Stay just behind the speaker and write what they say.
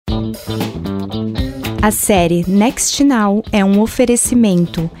A série Next Now é um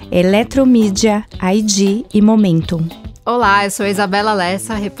oferecimento Eletromídia, ID e Momentum. Olá, eu sou a Isabela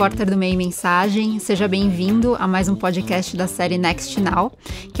Lessa, repórter do Meio Mensagem. Seja bem-vindo a mais um podcast da série Next Now,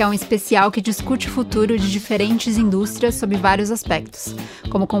 que é um especial que discute o futuro de diferentes indústrias sob vários aspectos,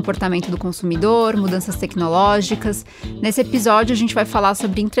 como o comportamento do consumidor, mudanças tecnológicas. Nesse episódio, a gente vai falar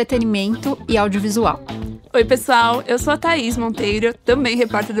sobre entretenimento e audiovisual. Oi, pessoal, eu sou a Thaís Monteiro, também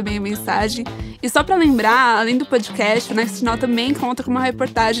repórter do Meio Mensagem. E só para lembrar, além do podcast, o Next Now também conta com uma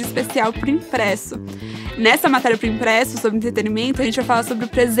reportagem especial por impresso. Nessa matéria por impresso sobre entretenimento, a gente vai falar sobre o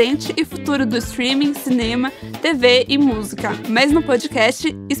presente e futuro do streaming, cinema, TV e música. Mas no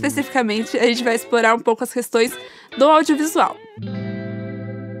podcast, especificamente, a gente vai explorar um pouco as questões do audiovisual.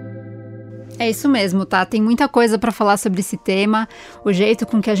 É isso mesmo, tá? Tem muita coisa para falar sobre esse tema. O jeito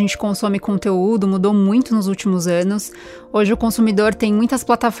com que a gente consome conteúdo mudou muito nos últimos anos. Hoje o consumidor tem muitas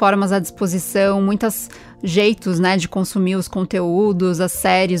plataformas à disposição, muitos jeitos, né, de consumir os conteúdos, as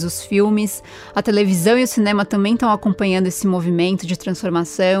séries, os filmes. A televisão e o cinema também estão acompanhando esse movimento de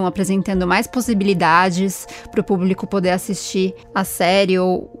transformação, apresentando mais possibilidades para o público poder assistir a série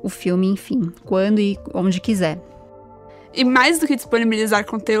ou o filme, enfim, quando e onde quiser. E mais do que disponibilizar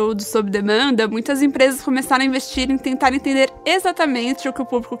conteúdo sob demanda, muitas empresas começaram a investir em tentar entender exatamente o que o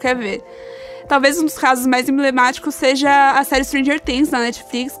público quer ver. Talvez um dos casos mais emblemáticos seja a série Stranger Things da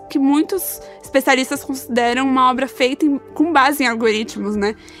Netflix, que muitos especialistas consideram uma obra feita com base em algoritmos,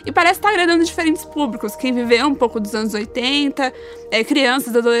 né? E parece estar agradando diferentes públicos, quem viveu um pouco dos anos 80,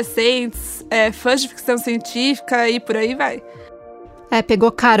 crianças, adolescentes, fãs de ficção científica e por aí vai.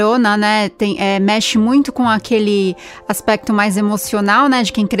 Pegou carona, né, mexe muito com aquele aspecto mais emocional, né,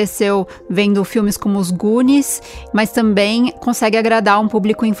 de quem cresceu vendo filmes como os Goonies, mas também consegue agradar um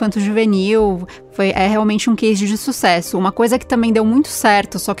público infanto-juvenil, é realmente um case de sucesso. Uma coisa que também deu muito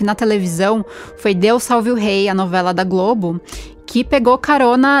certo, só que na televisão, foi Deus Salve o Rei, a novela da Globo, que pegou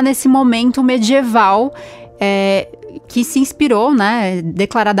carona nesse momento medieval, que se inspirou, né,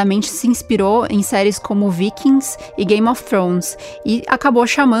 declaradamente se inspirou em séries como Vikings e Game of Thrones, e acabou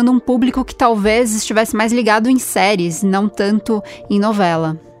chamando um público que talvez estivesse mais ligado em séries, não tanto em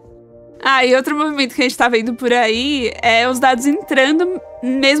novela. E outro movimento que a gente tá vendo por aí é os dados entrando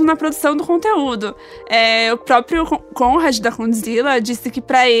mesmo na produção do conteúdo. O próprio Conrad da Condzilla disse que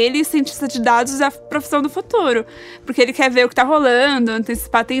para ele, cientista de dados é a profissão do futuro, porque ele quer ver o que tá rolando,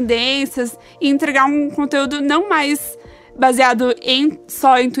 antecipar tendências e entregar um conteúdo não mais baseado em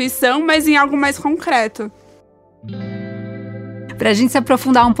só intuição, mas em algo mais concreto. Para a gente se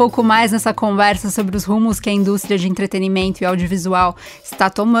aprofundar um pouco mais nessa conversa sobre os rumos que a indústria de entretenimento e audiovisual está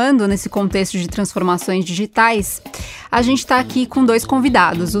tomando nesse contexto de transformações digitais, a gente está aqui com dois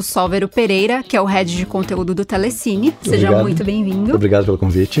convidados, o Sólvero Pereira, que é o head de conteúdo do Telecine. Seja muito bem-vindo. Obrigado pelo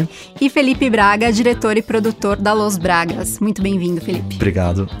convite. E Felipe Braga, diretor e produtor da Los Bragas. Muito bem-vindo, Felipe.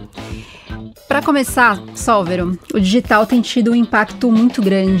 Obrigado. Para começar, Sólvero, o digital tem tido um impacto muito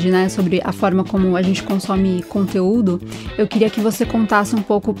grande, né, sobre a forma como a gente consome conteúdo. Eu queria que você contasse um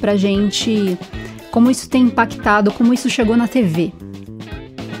pouco pra gente como isso tem impactado, como isso chegou na TV.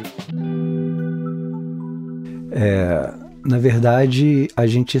 Na verdade, a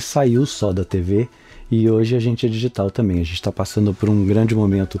gente saiu só da TV e hoje a gente é digital também. A gente está passando por um grande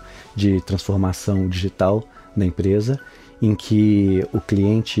momento de transformação digital na empresa, em que o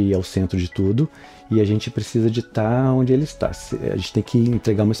cliente é o centro de tudo e a gente precisa de estar onde ele está. A gente tem que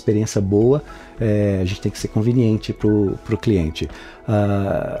entregar uma experiência boa, a gente tem que ser conveniente para o cliente.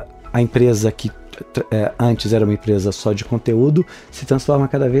 A empresa que antes era uma empresa só de conteúdo se transforma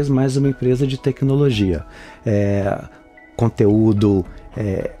cada vez mais numa empresa de tecnologia. Conteúdo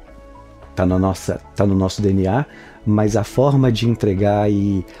está no nosso DNA, mas a forma de entregar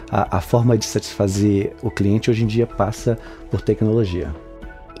e a forma de satisfazer o cliente hoje em dia passa por tecnologia.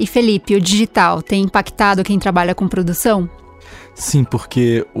 E Felipe, o digital tem impactado quem trabalha com produção? Sim,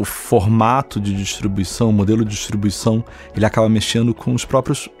 porque o formato de distribuição, o modelo de distribuição, ele acaba mexendo com os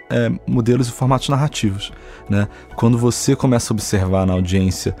próprios modelos e formatos narrativos, né? Quando você começa a observar na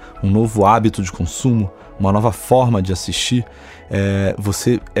audiência um novo hábito de consumo, uma nova forma de assistir,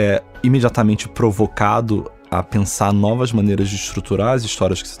 você é imediatamente provocado a pensar novas maneiras de estruturar as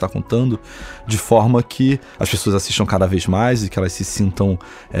histórias que você está contando, de forma que as pessoas assistam cada vez mais e que elas se sintam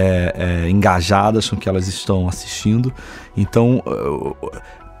engajadas com o que elas estão assistindo. Então,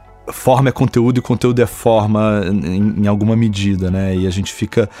 forma é conteúdo e conteúdo é forma em alguma medida, né? E a gente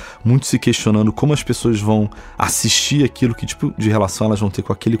fica muito se questionando como as pessoas vão assistir aquilo, que tipo de relação elas vão ter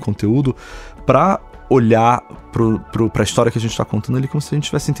com aquele conteúdo, para olhar para a história que a gente está contando ali como se a gente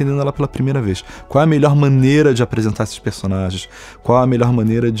estivesse entendendo ela pela primeira vez. Qual é a melhor maneira de apresentar esses personagens? Qual é a melhor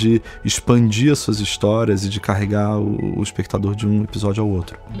maneira de expandir as suas histórias e de carregar o espectador de um episódio ao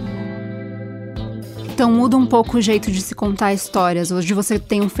outro? Então muda um pouco o jeito de se contar histórias. Hoje você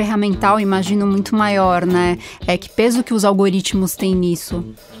tem um ferramental, imagino, muito maior, né? Que peso que os algoritmos têm nisso?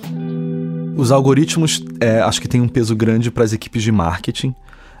 Os algoritmos, acho que tem um peso grande para as equipes de marketing.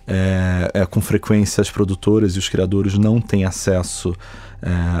 Com frequência as produtoras e os criadores não têm acesso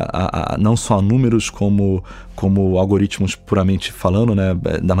não só a números como algoritmos puramente falando, né,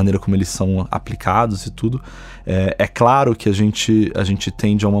 da maneira como eles são aplicados e tudo. É claro que a gente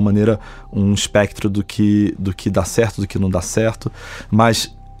tem de uma maneira um espectro do que dá certo, do que não dá certo,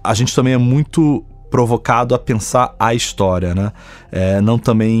 mas a gente também é muito provocado a pensar a história, né? Não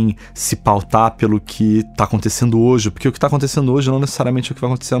também se pautar pelo que está acontecendo hoje, porque o que está acontecendo hoje não necessariamente é o que vai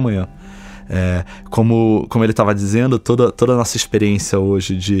acontecer amanhã. Como ele estava dizendo, toda a nossa experiência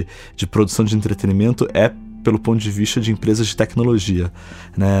hoje de produção de entretenimento é pelo ponto de vista de empresas de tecnologia,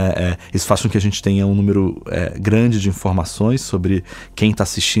 né? Isso faz com que a gente tenha um número grande de informações sobre quem está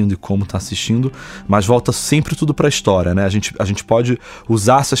assistindo e como está assistindo, mas volta sempre tudo para a história, né? A gente pode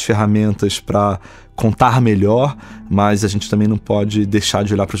usar essas ferramentas para contar melhor, mas a gente também não pode deixar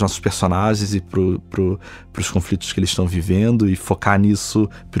de olhar para os nossos personagens e para os conflitos que eles estão vivendo e focar nisso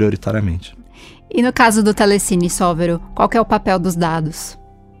prioritariamente. E no caso do Telecine, Sóvero, qual que é o papel dos dados?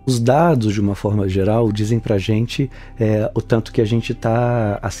 Os dados, de uma forma geral, dizem pra gente o tanto que a gente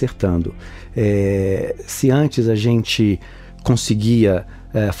está acertando. Se antes a gente conseguia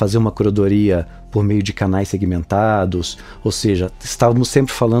fazer uma curadoria por meio de canais segmentados, ou seja, estávamos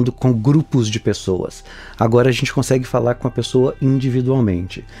sempre falando com grupos de pessoas. Agora a gente consegue falar com a pessoa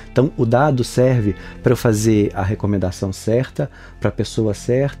individualmente. Então o dado serve para eu fazer a recomendação certa, para a pessoa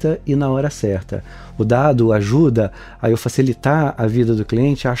certa e na hora certa. O dado ajuda a eu facilitar a vida do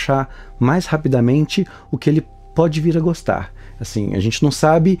cliente a achar mais rapidamente o que ele pode vir a gostar. Assim, a gente não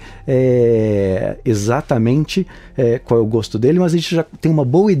sabe exatamente qual é o gosto dele, mas a gente já tem uma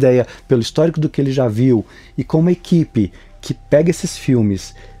boa ideia pelo histórico do que ele já viu, e com uma equipe que pega esses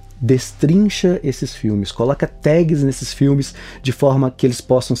filmes, destrincha esses filmes, coloca tags nesses filmes de forma que eles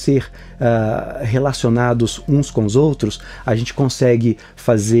possam ser relacionados uns com os outros, a gente consegue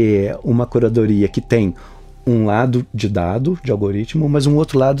fazer uma curadoria que tem um lado de dado, de algoritmo, mas um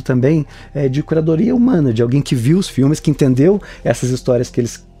outro lado também de curadoria humana, de alguém que viu os filmes, que entendeu essas histórias que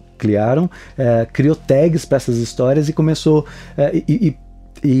eles criaram, criou tags para essas histórias e começou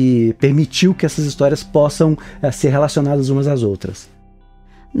e permitiu que essas histórias possam ser relacionadas umas às outras.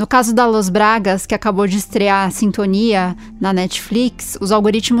 No caso da Los Bragas, que acabou de estrear a Sintonia na Netflix, os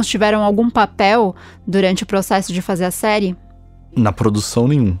algoritmos tiveram algum papel durante o processo de fazer a série? Na produção,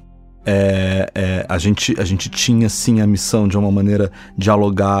 nenhum. A gente tinha sim a missão de uma maneira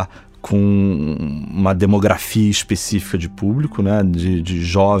dialogar com uma demografia específica de público, né, de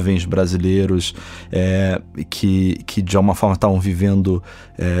jovens brasileiros que de alguma forma estavam vivendo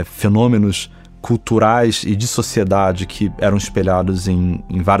fenômenos culturais e de sociedade que eram espelhados em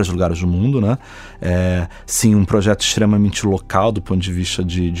vários lugares do mundo, né? Sim, um projeto extremamente local do ponto de vista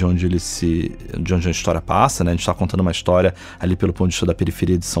de onde a história passa, né? A gente está contando uma história ali pelo ponto de vista da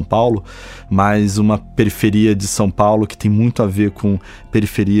periferia de São Paulo, mas uma periferia de São Paulo que tem muito a ver com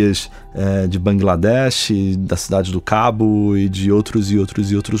periferias de Bangladesh, da Cidade do Cabo e de outros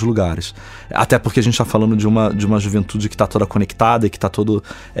lugares. Até porque a gente está falando de uma juventude que está toda conectada e que está todo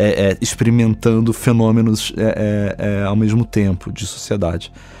experimentando fenômenos ao mesmo tempo de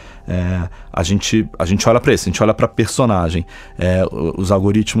sociedade. A gente olha para isso, a gente olha para personagem. Os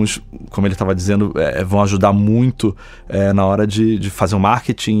algoritmos, como ele estava dizendo, vão ajudar muito na hora de fazer o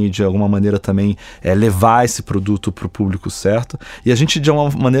marketing e de alguma maneira também levar esse produto para o público certo. E a gente, de alguma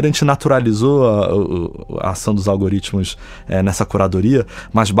maneira, a gente naturalizou a ação dos algoritmos nessa curadoria,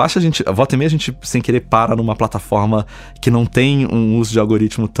 mas volta e meia a gente, sem querer, para numa plataforma que não tem um uso de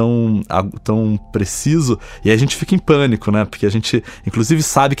algoritmo tão preciso, e aí a gente fica em pânico, né? Porque a gente, inclusive,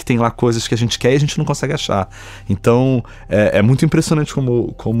 sabe que tem lá coisas que a gente quer e a gente não consegue achar. Então, é muito impressionante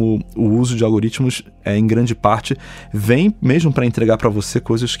como o uso de algoritmos, em grande parte, vem mesmo para entregar para você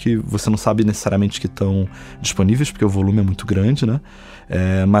coisas que você não sabe necessariamente que estão disponíveis, porque o volume é muito grande, né?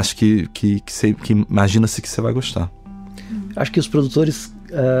 Mas que imagina-se que você vai gostar. Acho que os produtores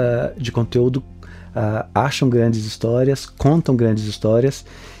de conteúdo acham grandes histórias, contam grandes histórias,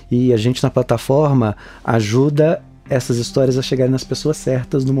 e a gente na plataforma ajuda essas histórias a chegarem nas pessoas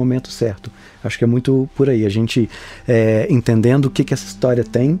certas no momento certo. Acho que é muito por aí. A gente, entendendo o que essa história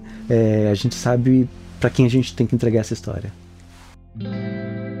tem, a gente sabe para quem a gente tem que entregar essa história.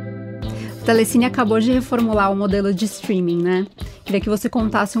 O Telecine acabou de reformular o modelo de streaming, né? Queria que você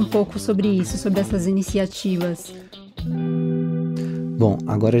contasse um pouco sobre isso, sobre essas iniciativas. Bom,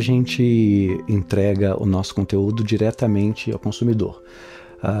 agora a gente entrega o nosso conteúdo diretamente ao consumidor.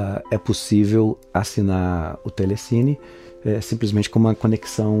 É possível assinar o Telecine simplesmente com uma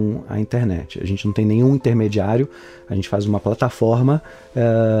conexão à internet. A gente não tem nenhum intermediário, a gente faz uma plataforma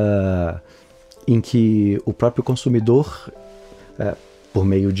em que o próprio consumidor, por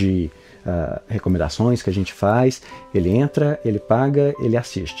meio de recomendações que a gente faz, ele entra, ele paga, ele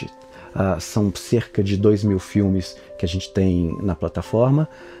assiste. São cerca de 2.000 filmes que a gente tem na plataforma.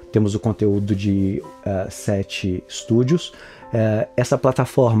 Temos o conteúdo de 7 estúdios. Essa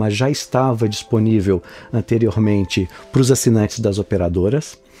plataforma já estava disponível anteriormente para os assinantes das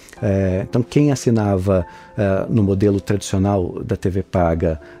operadoras. Então, quem assinava no modelo tradicional da TV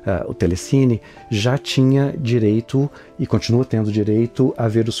paga, o Telecine, já tinha direito e continua tendo direito a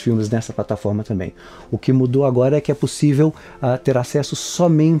ver os filmes nessa plataforma também. O que mudou agora é que é possível ter acesso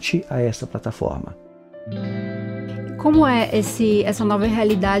somente a essa plataforma. Como é essa nova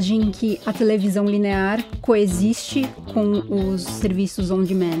realidade em que a televisão linear coexiste com os serviços on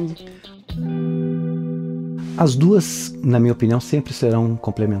demand? As duas, na minha opinião, sempre serão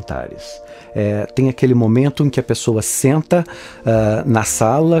complementares. Tem aquele momento em que a pessoa senta na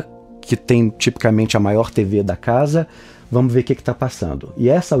sala, que tem tipicamente a maior TV da casa, vamos ver o que está passando. E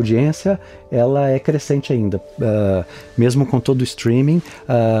essa audiência, ela é crescente ainda. Mesmo com todo o streaming,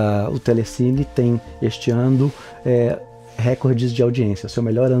 o Telecine tem este ano recordes de audiência, seu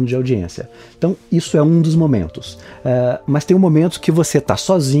melhor ano de audiência. Então, isso é um dos momentos. Mas tem um momento que você está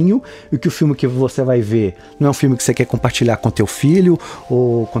sozinho e que o filme que você vai ver não é um filme que você quer compartilhar com teu filho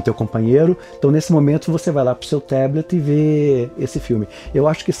ou com teu companheiro. Então, nesse momento, você vai lá para o seu tablet e vê esse filme. Eu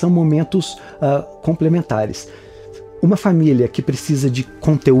acho que são momentos complementares. Uma família que precisa de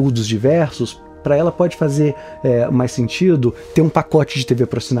conteúdos diversos, para ela pode fazer mais sentido ter um pacote de TV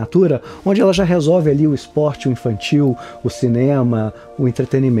por assinatura, onde ela já resolve ali o esporte, o infantil, o cinema, o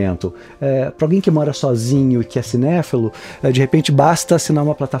entretenimento. Para alguém que mora sozinho e que é cinéfilo, de repente basta assinar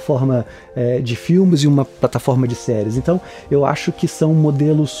uma plataforma de filmes e uma plataforma de séries. Então, eu acho que são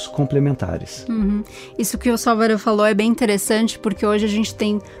modelos complementares. Uhum. Isso que o Salvador falou é bem interessante, porque hoje a gente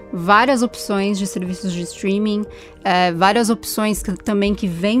tem várias opções de serviços de streaming, várias opções também que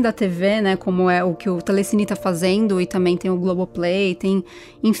vêm da TV, né, como é o que o Telecine está fazendo, e também tem o Globoplay, tem,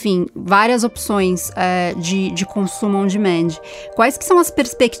 enfim, várias opções de consumo on demand. Quais que são as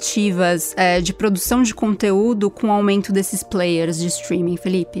perspectivas de produção de conteúdo com o aumento desses players de streaming,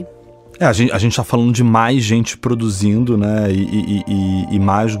 Felipe? A gente está falando de mais gente produzindo, né, e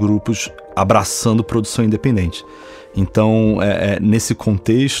mais grupos abraçando produção independente. Então, nesse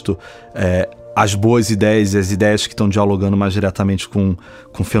contexto, as boas ideias e as ideias que estão dialogando mais diretamente com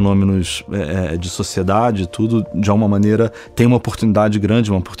fenômenos de sociedade, tudo, de alguma maneira, tem uma oportunidade grande,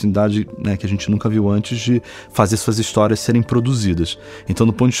 uma oportunidade, né, que a gente nunca viu antes, de fazer suas histórias serem produzidas. Então,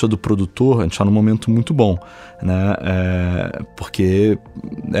 do ponto de vista do produtor, a gente está num momento muito bom, né, porque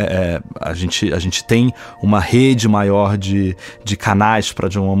a gente tem uma rede maior de canais para,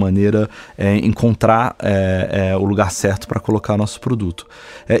 de alguma maneira, encontrar o lugar certo para colocar nosso produto.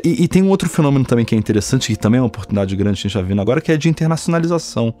 E tem um outro fenômeno também que é interessante, que também é uma oportunidade grande que a gente está vendo agora, que é de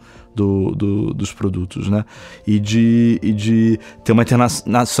internacionalização dos produtos, né? E de ter uma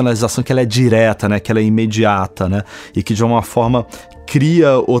internacionalização que ela é direta, né? Que ela é imediata, né? E que de alguma forma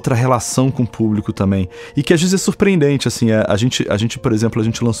cria outra relação com o público também. E que às vezes é surpreendente, assim, a gente, por exemplo, a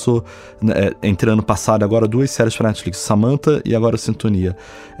gente lançou, entre ano passado, agora 2 séries para Netflix, Samantha e agora Sintonia.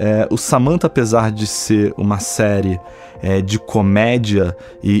 O Samantha, apesar de ser uma série de comédia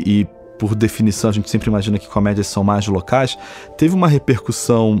e por definição, a gente sempre imagina que comédias são mais locais, teve uma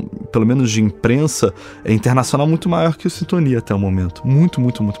repercussão, pelo menos de imprensa, internacional muito maior que o Sintonia até o momento. Muito,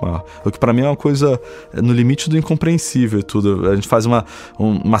 muito, muito maior. O que pra mim é uma coisa no limite do incompreensível e tudo. A gente faz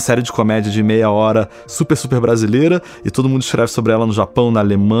uma série de comédia de meia hora super, super brasileira e todo mundo escreve sobre ela no Japão, na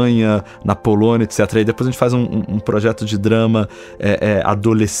Alemanha, na Polônia, etc. E depois a gente faz um projeto de drama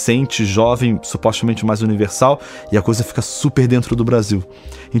adolescente, jovem, supostamente mais universal, e a coisa fica super dentro do Brasil.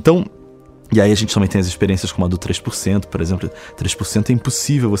 Então, e aí a gente também tem as experiências como a do 3%, por exemplo. 3% é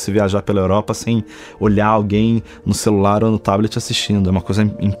impossível você viajar pela Europa sem olhar alguém no celular ou no tablet assistindo. É uma coisa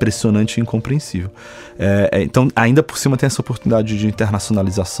impressionante e incompreensível. Então, ainda por cima tem essa oportunidade de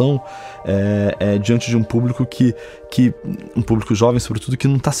internacionalização diante de um público um público jovem, sobretudo, que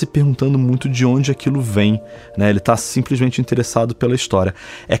não está se perguntando muito de onde aquilo vem, né? Ele está simplesmente interessado pela história.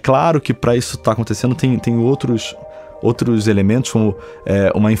 É claro que para isso estar acontecendo tem outros outros elementos, como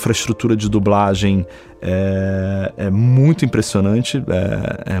uma infraestrutura de dublagem muito impressionante,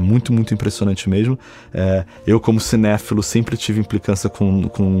 muito impressionante mesmo. Eu, como cinéfilo, sempre tive implicância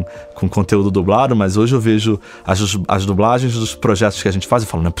com conteúdo dublado, mas hoje eu vejo as dublagens dos projetos que a gente faz e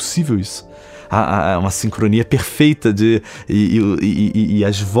falo, não é possível isso. Uma sincronia perfeita e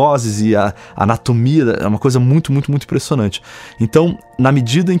as vozes e a anatomia, é uma coisa muito impressionante. Então, na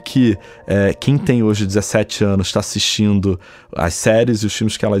medida em que quem tem hoje 17 anos está assistindo as séries e os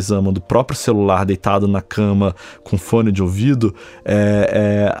filmes que elas amam do próprio celular, deitado na cama com fone de ouvido,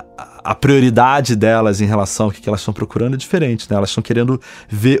 a prioridade delas em relação ao que elas estão procurando é diferente, né? Elas estão querendo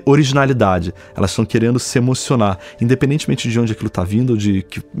ver originalidade, elas estão querendo se emocionar, independentemente de onde aquilo está vindo,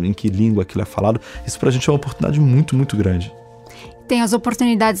 em que língua aquilo é falado. Isso pra gente é uma oportunidade muito grande. Tem as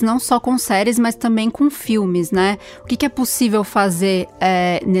oportunidades não só com séries, mas também com filmes, né? O que é possível fazer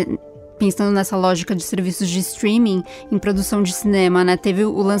pensando nessa lógica de serviços de streaming em produção de cinema, né? Teve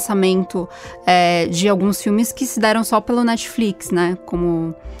o lançamento de alguns filmes que se deram só pelo Netflix, né?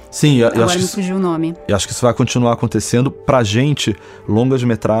 Como... Sim, agora me fugiu o nome. Eu acho que isso vai continuar acontecendo. Pra gente,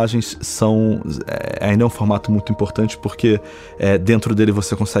 longas-metragens ainda é um formato muito importante, porque dentro dele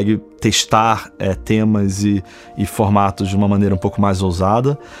você consegue testar temas e formatos de uma maneira um pouco mais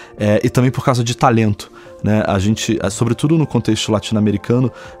ousada, e também por causa de talento, né? A gente, sobretudo no contexto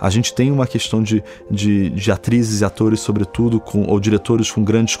latino-americano, a gente tem uma questão de atrizes e atores, sobretudo, ou diretores com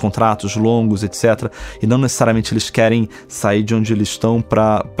grandes contratos longos, etc. E não necessariamente eles querem sair de onde eles estão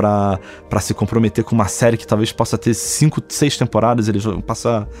para se comprometer com uma série que talvez possa ter 5, 6 temporadas, eles vão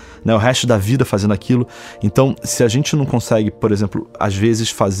passar, né, o resto da vida fazendo aquilo. Então, se a gente não consegue, por exemplo, às vezes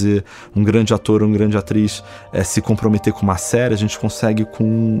fazer um grande ator ou uma grande atriz se comprometer com uma série, a gente consegue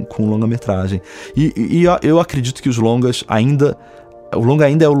com longa-metragem. E eu acredito que o longa ainda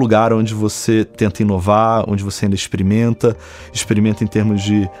é o lugar onde você tenta inovar, onde você ainda experimenta em termos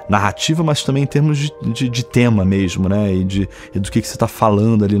de narrativa, mas também em termos de tema mesmo, né? E do que você está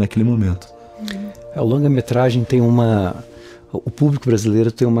falando ali naquele momento. O longa-metragem tem o público brasileiro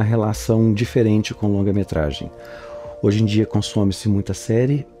tem uma relação diferente com longa-metragem. Hoje em dia consome-se muita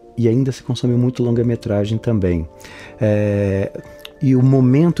série e ainda se consome muito longa-metragem também. E o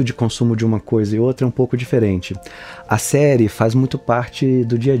momento de consumo de uma coisa e outra é um pouco diferente. A série faz muito parte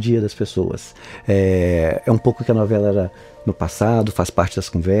do dia a dia das pessoas. É um pouco que a novela era no passado, faz parte das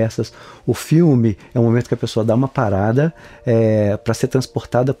conversas. O filme é um momento que a pessoa dá uma parada para ser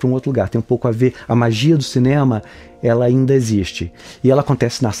transportada para um outro lugar. Tem um pouco a ver, a magia do cinema, ela ainda existe. E ela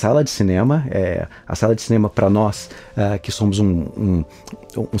acontece na sala de cinema. A sala de cinema, para nós, que somos um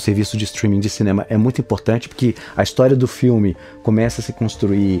serviço de streaming de cinema, é muito importante, porque a história do filme começa a se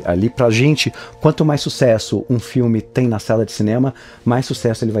construir ali. Pra gente, quanto mais sucesso um filme tem na sala de cinema, mais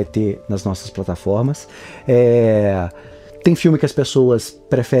sucesso ele vai ter nas nossas plataformas. Tem filme que as pessoas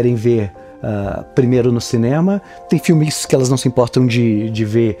preferem ver primeiro no cinema, tem filmes que elas não se importam de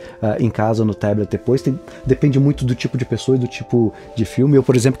ver em casa ou no tablet depois, depende muito do tipo de pessoa e do tipo de filme. Eu,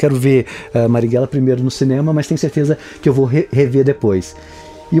 por exemplo, quero ver Marighella primeiro no cinema, mas tenho certeza que eu vou rever depois.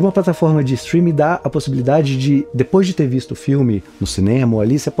 E uma plataforma de streaming dá a possibilidade de, depois de ter visto o filme no cinema ou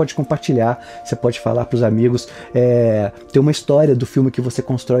ali, você pode compartilhar, você pode falar para os amigos, ter uma história do filme que você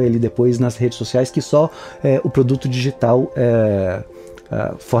constrói ali depois nas redes sociais, que só o produto digital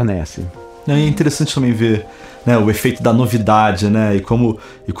fornece. É interessante também ver, né, o efeito da novidade, né, e como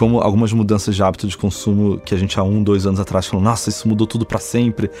algumas mudanças de hábito de consumo que a gente há 1, 2 anos atrás falou, nossa, isso mudou tudo para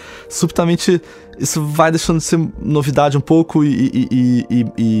sempre. Subitamente isso vai deixando de ser novidade um pouco e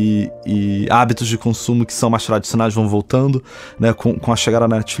hábitos de consumo que são mais tradicionais vão voltando, né? Com a chegada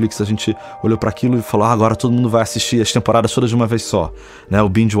da Netflix, a gente olhou para aquilo e falou, agora todo mundo vai assistir as temporadas todas de uma vez só, né? O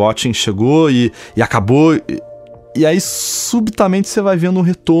binge watching chegou e acabou. E aí, subitamente, você vai vendo um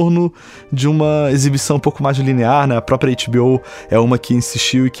retorno de uma exibição um pouco mais linear, né? A própria HBO é uma que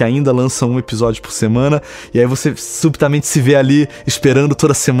insistiu e que ainda lança um episódio por semana. E aí você subitamente se vê ali esperando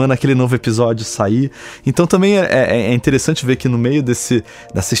toda semana aquele novo episódio sair. Então também é interessante ver que no meio dessa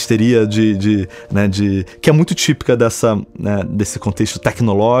histeria que é muito típica desse contexto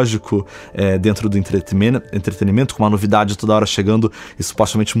tecnológico dentro do entretenimento, com uma novidade toda hora chegando e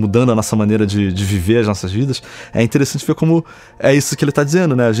supostamente mudando a nossa maneira de viver as nossas vidas. É interessante ver como é isso que ele está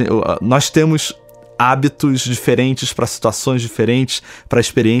dizendo, né? Nós temos hábitos diferentes, para situações diferentes, para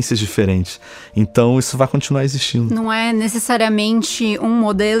experiências diferentes. Então isso vai continuar existindo. Não é necessariamente um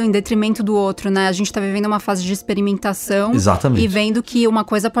modelo em detrimento do outro, né? A gente está vivendo uma fase de experimentação. Exatamente. E vendo que uma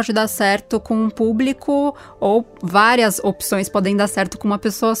coisa pode dar certo com um público, ou várias opções podem dar certo com uma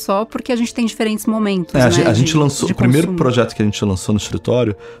pessoa só, porque a gente tem diferentes momentos, né? A gente lançou, o primeiro consumo. projeto que a gente lançou no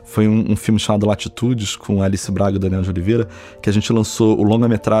escritório foi um filme chamado Latitudes, com Alice Braga e Daniel de Oliveira, que a gente lançou o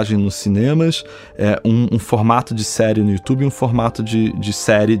longa-metragem nos cinemas, um formato de série no YouTube e um formato de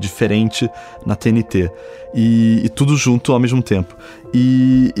série diferente na TNT. E tudo junto ao mesmo tempo.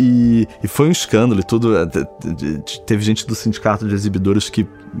 E foi um escândalo e tudo. Teve gente do sindicato de exibidores que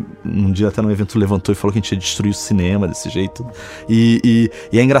um dia até num evento levantou e falou que a gente ia destruir o cinema desse jeito. E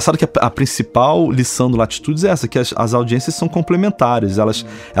é engraçado que a principal lição do Latitudes é essa, que as audiências são complementares, elas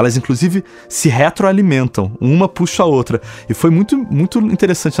inclusive se retroalimentam, uma puxa a outra. E foi muito, muito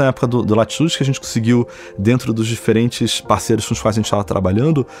interessante na época do Latitudes, que a gente conseguiu, dentro dos diferentes parceiros com os quais a gente estava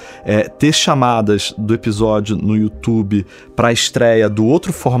trabalhando, ter chamadas do episódio no YouTube para a estreia do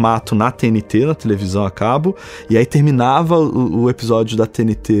outro formato na TNT, na televisão a cabo, e aí terminava o episódio da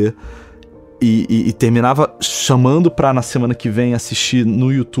TNT e terminava chamando para na semana que vem assistir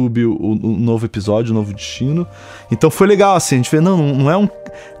no YouTube o novo episódio, o novo destino. Então foi legal, assim, a gente vê,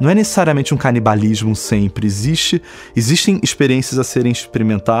 não é necessariamente um canibalismo sempre, existem experiências a serem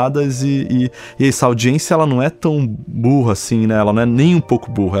experimentadas e essa audiência, ela não é tão burra assim, né? Ela não é nem um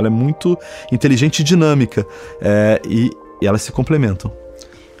pouco burra, ela é muito inteligente e dinâmica, e elas se complementam.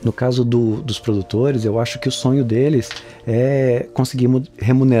 No caso dos produtores, eu acho que o sonho deles é conseguir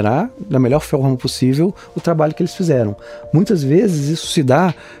remunerar da melhor forma possível o trabalho que eles fizeram. Muitas vezes isso se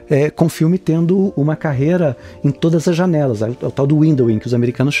dá com o filme tendo uma carreira em todas as janelas, é o tal do windowing que os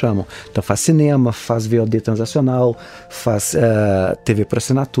americanos chamam. Então faz cinema, faz VOD transacional, faz TV por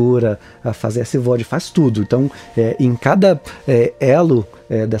assinatura, faz SVOD, faz tudo. Então em cada elo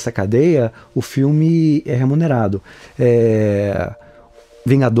dessa cadeia, o filme é remunerado.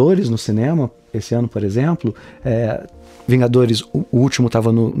 Vingadores no cinema, esse ano, por exemplo, Vingadores, o último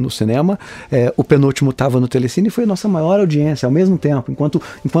estava no cinema, o penúltimo estava no Telecine e foi a nossa maior audiência ao mesmo tempo. Enquanto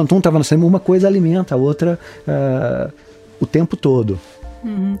um estava no cinema, uma coisa alimenta a outra o tempo todo.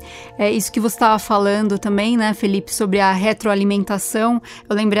 Uhum. É isso que você estava falando também, né, Felipe, sobre a retroalimentação.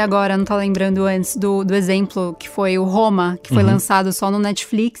 Eu lembrei agora, não estava lembrando antes, do exemplo que foi o Roma, que foi lançado só no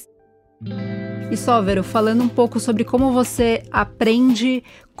Netflix. E Sóvero, falando um pouco sobre como você aprende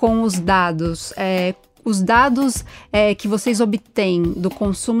com os dados, os dados que vocês obtêm do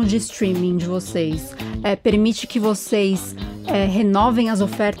consumo de streaming de vocês, permite que vocês renovem as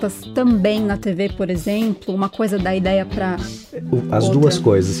ofertas também na TV, por exemplo? Uma coisa dá ideia para as outra? Duas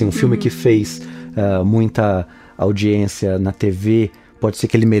coisas, assim, um filme que fez muita audiência na TV, pode ser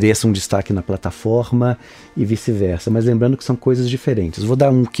que ele mereça um destaque na plataforma e vice-versa, mas lembrando que são coisas diferentes. Vou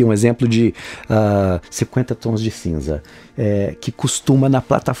dar aqui um exemplo de 50 Tons de Cinza, que costuma na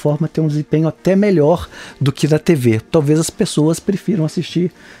plataforma ter um desempenho até melhor do que na TV. Talvez as pessoas prefiram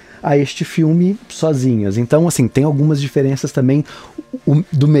assistir a este filme sozinhas. Então, assim, tem algumas diferenças também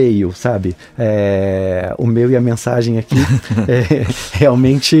do meio, sabe? O meu e a mensagem aqui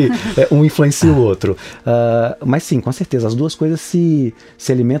realmente um influencia o outro. Mas sim, com certeza, as duas coisas se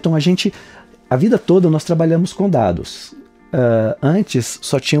alimentam. A vida toda nós trabalhamos com dados. Antes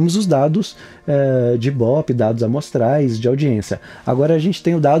só tínhamos os dados de Ibope, dados amostrais, de audiência. Agora a gente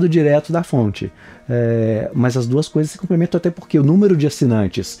tem o dado direto da fonte. Mas as duas coisas se complementam, até porque o número de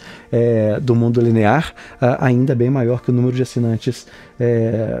assinantes do mundo linear ainda é bem maior que o número de assinantes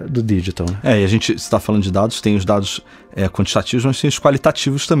do digital. Né? E a gente está falando de dados, tem os dados quantitativos, mas tem os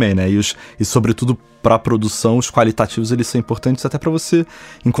qualitativos também, né? E sobretudo para a produção, os qualitativos eles são importantes até para você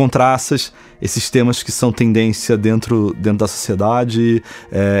encontrar esses temas que são tendência dentro da sociedade,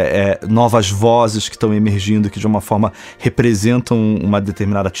 novas vozes que estão emergindo, que de uma forma representam uma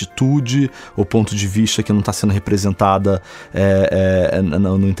determinada atitude ou ponto de vista que não está sendo representada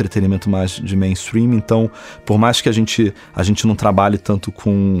no entretenimento mais de mainstream. Então, por mais que a gente não trabalhe tanto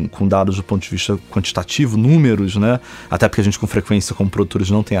com dados do ponto de vista quantitativo, números, né? Até porque a gente com frequência como produtores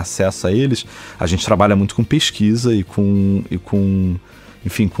não tem acesso a eles, a gente trabalha muito com pesquisa e com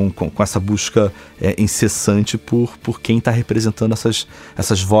essa busca incessante por quem está representando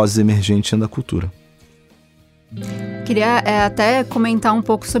essas vozes emergentes da cultura. Queria até comentar um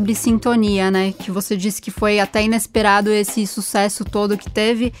pouco sobre sintonia, né? Que você disse que foi até inesperado esse sucesso todo que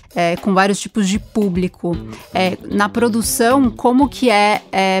teve com vários tipos de público. Na produção, como que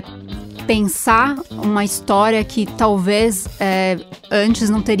pensar uma história que talvez antes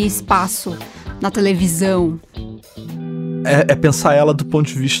não teria espaço na televisão? É pensar ela do ponto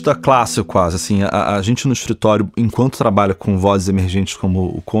de vista clássico, quase. Assim, a gente no escritório, enquanto trabalha com vozes emergentes como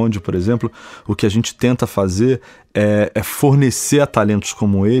o Conde, por exemplo, o que a gente tenta fazer é fornecer a talentos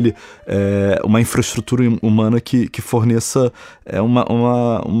como ele uma infraestrutura humana que forneça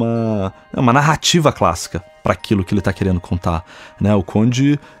uma narrativa clássica para aquilo que ele está querendo contar, né? O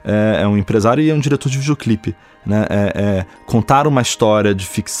Conde é um empresário e é um diretor de videoclipe. Né? Contar uma história de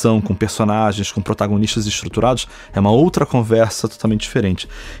ficção com personagens, com protagonistas estruturados é uma outra conversa totalmente diferente.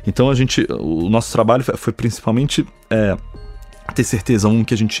 Então o nosso trabalho foi principalmente ter certeza,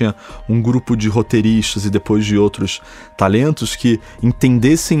 que a gente tinha um grupo de roteiristas e depois de outros talentos que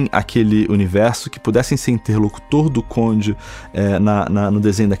entendessem aquele universo, que pudessem ser interlocutor do Conde no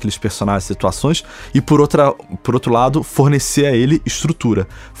desenho daqueles personagens e situações, e por outro lado, fornecer a ele estrutura,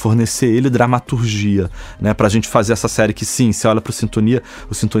 fornecer a ele dramaturgia, né, pra gente fazer essa série que sim, você olha pro Sintonia,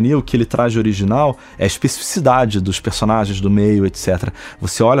 o que ele traz de original é a especificidade dos personagens, do meio, etc.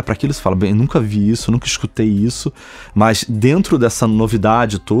 Você olha para aquilo e fala, bem, nunca vi isso, nunca escutei isso, mas dentro dessa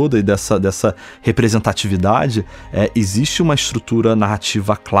novidade toda e dessa representatividade, existe uma estrutura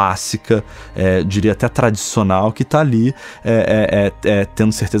narrativa clássica, diria até tradicional, que está ali,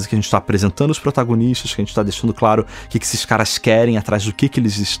 tendo certeza que a gente está apresentando os protagonistas, que a gente está deixando claro o que esses caras querem, atrás do que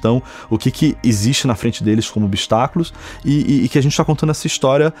eles estão, o que existe na frente deles como obstáculos, e que a gente está contando essa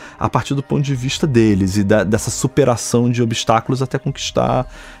história a partir do ponto de vista deles e dessa superação de obstáculos até conquistar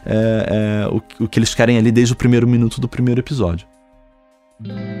o que eles querem ali desde o primeiro minuto do primeiro episódio.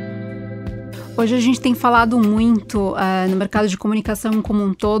 Hoje a gente tem falado muito no mercado de comunicação como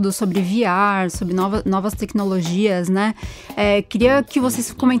um todo sobre VR, sobre novas tecnologias, né? Queria que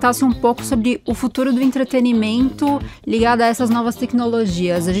vocês comentassem um pouco sobre o futuro do entretenimento ligado a essas novas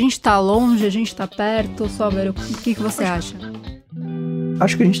tecnologias. A gente está longe, a gente está perto? Sober, o que você acha?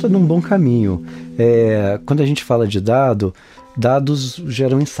 Acho que a gente está num bom caminho. Quando a gente fala de dados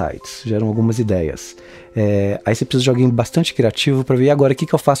geram insights, geram algumas ideias. Aí você precisa de alguém bastante criativo para ver agora o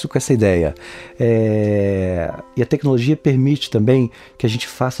que eu faço com essa ideia. E a tecnologia permite também que a gente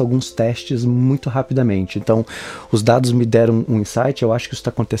faça alguns testes muito rapidamente. Então, os dados me deram um insight, eu acho que isso está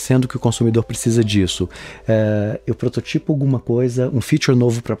acontecendo, que o consumidor precisa disso. Eu prototipo alguma coisa, um feature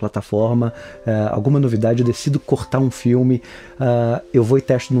novo para a plataforma, alguma novidade, eu decido cortar um filme, eu vou e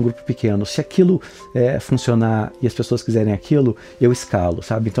testo num grupo pequeno. Se aquilo funcionar e as pessoas quiserem aquilo, eu escalo,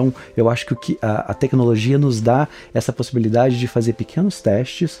 sabe? Então, eu acho que a tecnologia nos dá essa possibilidade de fazer pequenos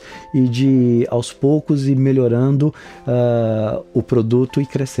testes e de, aos poucos, ir melhorando o produto e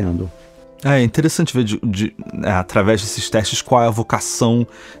crescendo. É interessante ver através desses testes qual é a vocação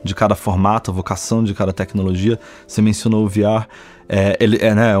de cada formato, a vocação de cada tecnologia. Você mencionou o VR.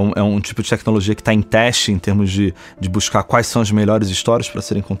 É um tipo de tecnologia que está em teste em termos de buscar quais são as melhores histórias para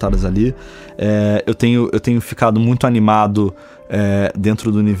serem contadas ali. Eu tenho ficado muito animado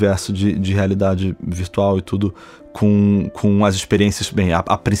dentro do universo de realidade virtual e tudo, com as experiências. Bem,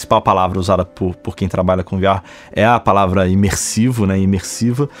 a principal palavra usada por quem trabalha com VR é a palavra imersivo, né,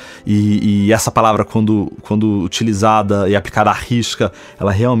 imersiva, e essa palavra, quando utilizada e aplicada à risca,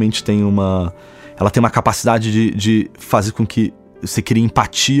 ela realmente tem uma capacidade de fazer com que você cria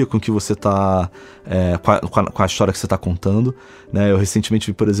empatia com o que você está com a história que você está contando, né? Eu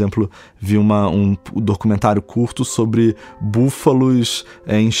recentemente, por exemplo, vi um documentário curto sobre búfalos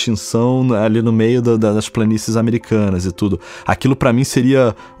em extinção ali no meio das planícies americanas e tudo. Aquilo para mim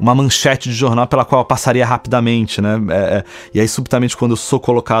seria uma manchete de jornal pela qual eu passaria rapidamente, né? E aí subitamente, quando eu sou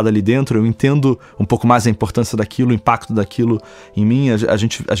colocado ali dentro, eu entendo um pouco mais a importância daquilo, o impacto daquilo em mim.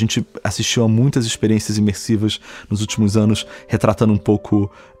 A gente assistiu a muitas experiências imersivas nos últimos anos, retratando um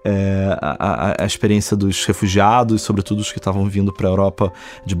pouco a experiência dos refugiados, sobretudo os que estavam vindo para a Europa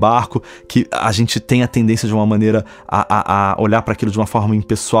de barco, que a gente tem a tendência de uma maneira a olhar para aquilo de uma forma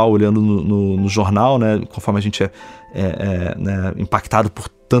impessoal, olhando no jornal, né, conforme a gente né, impactado por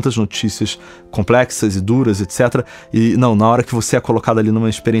tantas notícias complexas e duras, etc. E não, na hora que você é colocado ali numa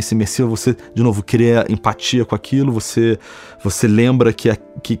experiência imersiva, você, de novo, cria empatia com aquilo, você lembra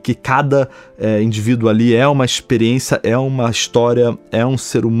que cada indivíduo ali é uma experiência, é uma história, é um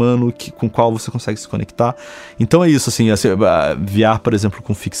ser humano com o qual você consegue se conectar. Então é isso, assim, VR, por exemplo,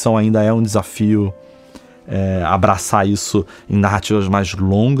 com ficção ainda é um desafio. Abraçar isso em narrativas mais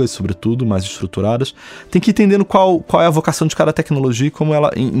longas, sobretudo, mais estruturadas. Tem que ir entendendo qual é a vocação de cada tecnologia e como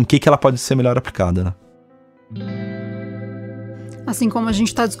em que ela pode ser melhor aplicada, né? Assim como a gente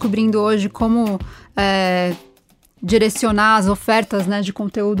está descobrindo hoje como direcionar as ofertas, né, de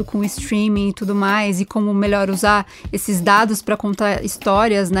conteúdo com streaming e tudo mais, e como melhor usar esses dados para contar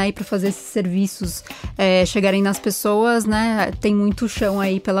histórias, né, e para fazer esses serviços chegarem nas pessoas, né, tem muito chão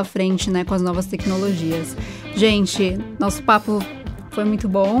aí pela frente, né, com as novas tecnologias. Gente, nosso papo foi muito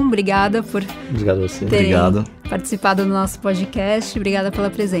bom. Obrigada por Obrigado a você. terem Obrigado. participado do nosso podcast. Obrigada pela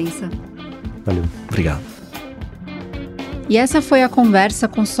presença. Valeu. Obrigado. E essa foi a conversa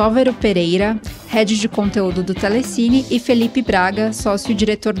com Sóvero Pereira, head de conteúdo do Telecine, e Felipe Braga, sócio e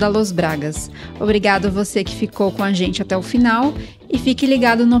diretor da Los Bragas. Obrigado a você que ficou com a gente até o final e fique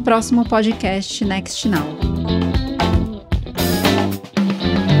ligado no próximo podcast Next Now.